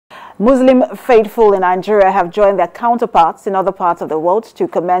Muslim faithful in Nigeria have joined their counterparts in other parts of the world to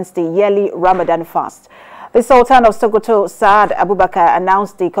commence the yearly Ramadan fast. The Sultan of Sokoto, Saad Abubakar,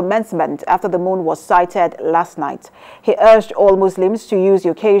 announced the commencement after the moon was sighted last night. He urged all Muslims to use the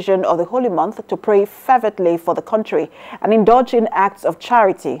occasion of the holy month to pray fervently for the country and indulge in acts of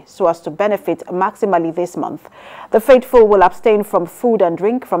charity so as to benefit maximally this month. The faithful will abstain from food and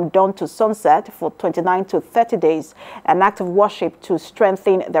drink from dawn to sunset for 29 to 30 days, an act of worship to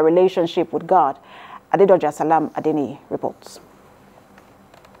strengthen their relationship with God. Adedoja Salam Adeni reports.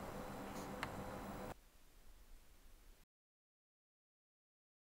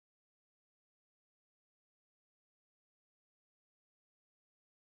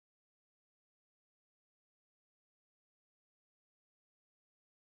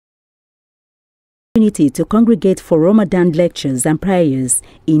 To congregate for Ramadan lectures and prayers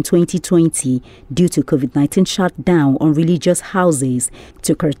in 2020 due to COVID-19 shutdown on religious houses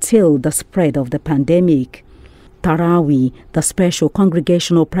to curtail the spread of the pandemic. Taraweeh, the special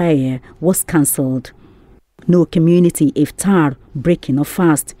congregational prayer, was cancelled. No community iftar, breaking of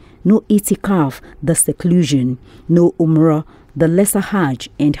fast, no itikaf, the seclusion, no umrah, the lesser hajj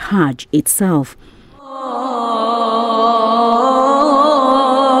and hajj itself.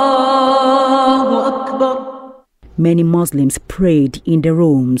 Many Muslims prayed in their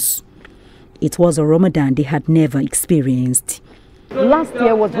rooms. It was a Ramadan they had never experienced. Last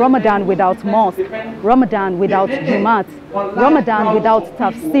year was Ramadan without mosque, Ramadan without Jumat, Ramadan without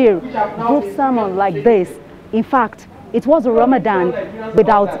tafsir, group sermon like this. In fact, it was a Ramadan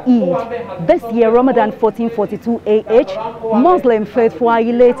without Eid. This year, Ramadan 1442 AH, Muslim faithful are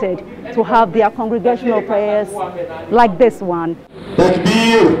elated to have their congregational prayers like this one.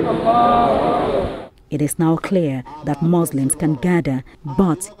 It is now clear that Muslims can gather,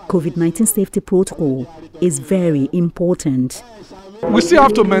 but COVID-19 safety protocol is very important. We still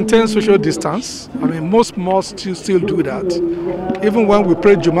have to maintain social distance. I mean, most mosques still do that. Even when we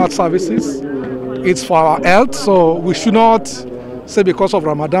pray Jumat services, it's for our health, so we should not say because of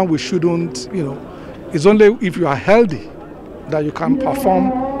Ramadan we shouldn't, it's only if you are healthy that you can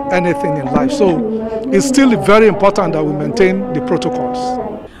perform anything in life. So it's still very important that we maintain the protocols.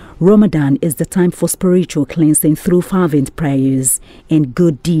 Ramadan is the time for spiritual cleansing through fervent prayers and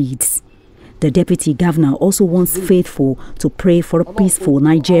good deeds. The Deputy Governor also wants faithful to pray for a peaceful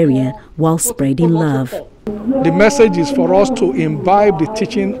Nigeria while spreading love. The message is for us to imbibe the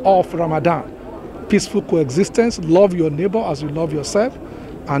teaching of Ramadan. Peaceful coexistence, love your neighbor as you love yourself,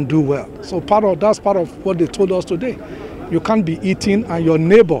 and do well. So that's part of what they told us today. You can't be eating and your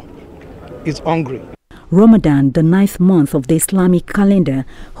neighbor is hungry. Ramadan, the 9th month of the Islamic calendar,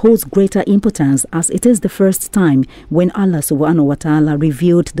 holds greater importance as it is the first time when Allah subhanahu wa ta'ala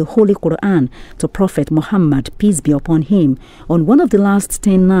revealed the Holy Quran to Prophet Muhammad, peace be upon him, on one of the last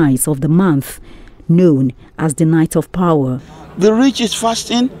 10 nights of the month, known as the Night of Power. The rich is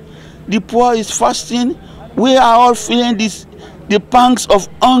fasting, the poor is fasting. We are all feeling the pangs of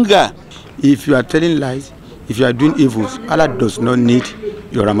hunger. If you are telling lies, if you are doing evils, Allah does not need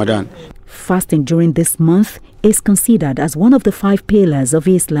your Ramadan. Fasting during this month is considered as one of the 5 pillars of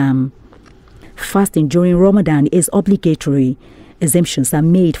Islam. Fasting during Ramadan is obligatory. Exemptions are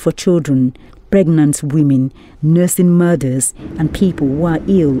made for children, pregnant women, nursing mothers, and people who are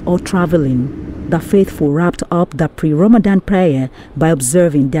ill or traveling. The faithful wrapped up the pre-Ramadan prayer by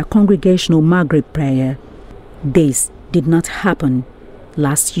observing their congregational Maghrib prayer. This did not happen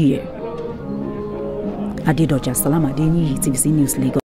last year. Adedoja Salam Adeni, TVC News, Lagos.